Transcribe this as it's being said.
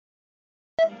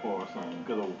for some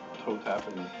good old toe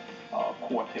tapping,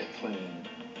 quartet singing,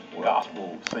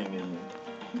 gospel singing.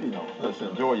 You know, let's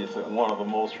enjoy yourself. One of the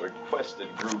most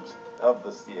requested groups of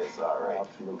the CSRA.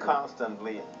 Absolutely.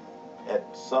 Constantly at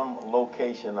some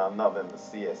location or another in the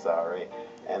CSRA,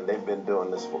 and they've been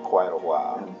doing this for quite a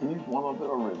while. And he's one of the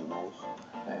originals,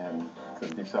 and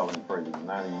could be celebrating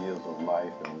 90 years of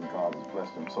life, and God has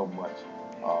blessed him so much.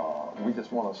 We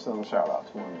just want to send a shout out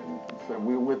to him and say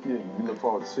we're with you, and we look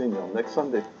forward to seeing you next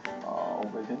Sunday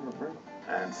over at Henry River.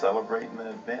 And celebrating the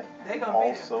event.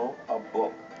 Also a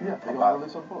book. Yeah, they're going to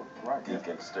release a book, right?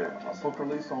 Deacon Sturgis. A book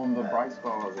release on the Bright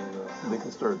Stars and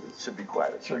Deacon Sturgis. Should be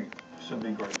quite a treat. Should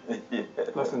be great. Yeah.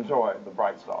 Let's enjoy the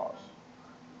Bright Stars.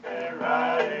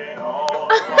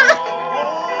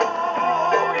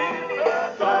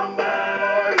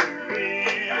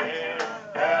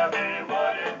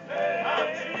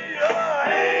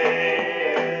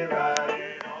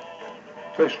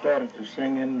 First started to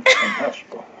singing from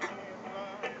Hesper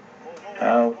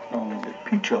out on the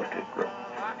Peach Orchard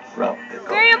route.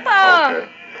 Grandpa!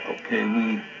 Okay,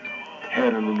 we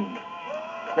had a little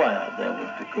choir that was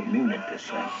the community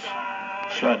saints.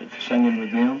 Started singing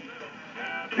with them.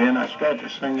 Then I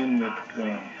started singing with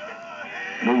a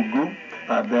little group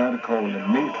out there called the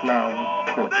Mayflower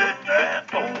Quartet.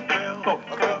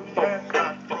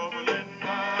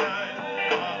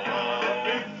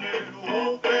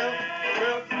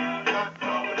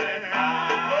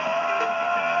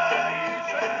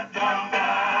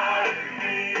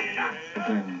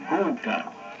 In Gold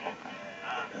Town.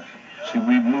 See,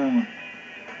 we moved,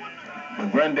 my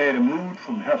granddaddy moved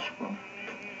from Hesper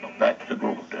back to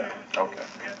Gold Town. Okay.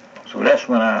 So that's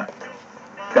when I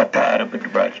got tired up at the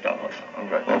Bright Stars.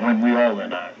 Okay. Or when we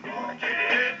organized.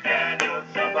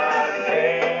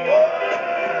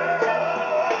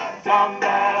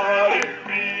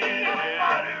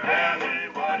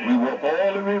 We walked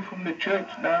all the way from the church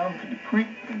down to the creek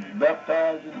and we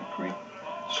baptized in the creek.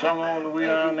 Sung all the way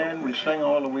down there, and we sang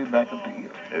all the way back up the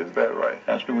hill. Is that right?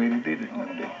 That's the way they did it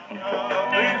one day.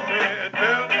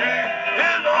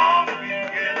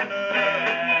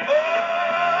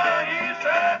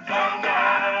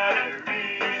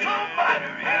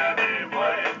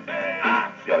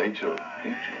 Yeah, they should.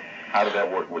 How did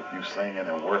that work with you singing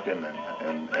and working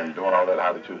and doing all that?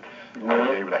 How were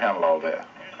you able to handle all that?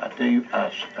 I tell you,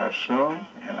 I sung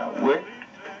and I worked,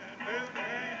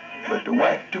 but the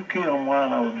wife took care of them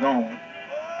while I was gone.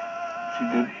 She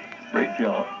did a great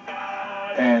job.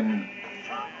 And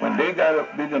when they got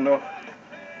up big enough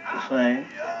to sing,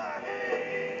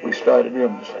 we started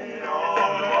them to sing.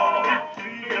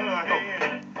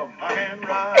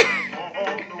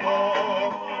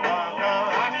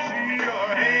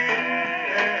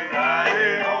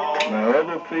 My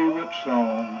other favorite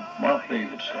song, my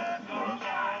favorite song was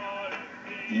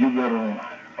You Better Run.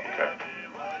 Okay.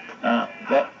 Now,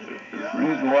 the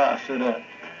reason why I said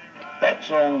that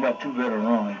song about You Better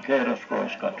Run carried us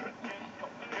cross country.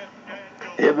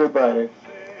 Everybody,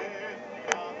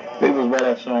 they was by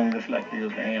that song just like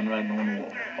there's the handwriting on the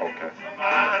wall. Okay.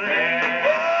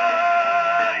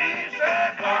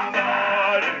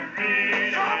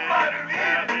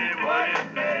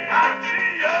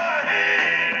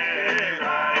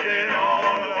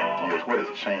 Yes, what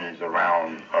has changed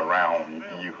around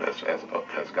you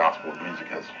as gospel music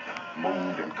has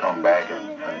moved and come back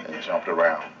and jumped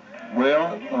around?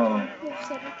 Well,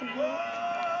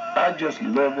 I just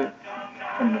love it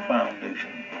from the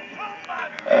foundation.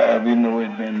 Even though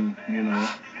it's been,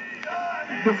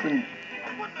 different,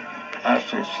 I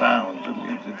say, sounds of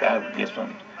music. I guess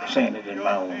I'm saying it in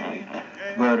my own way.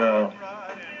 But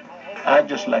I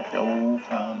just like the old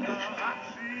foundation.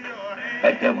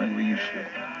 Like that when we used to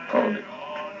call it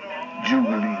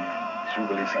Jubilee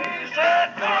singing.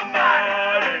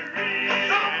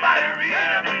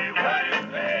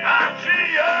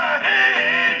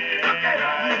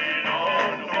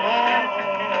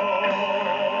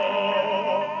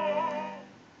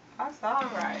 That's all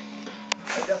right. I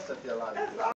just feel like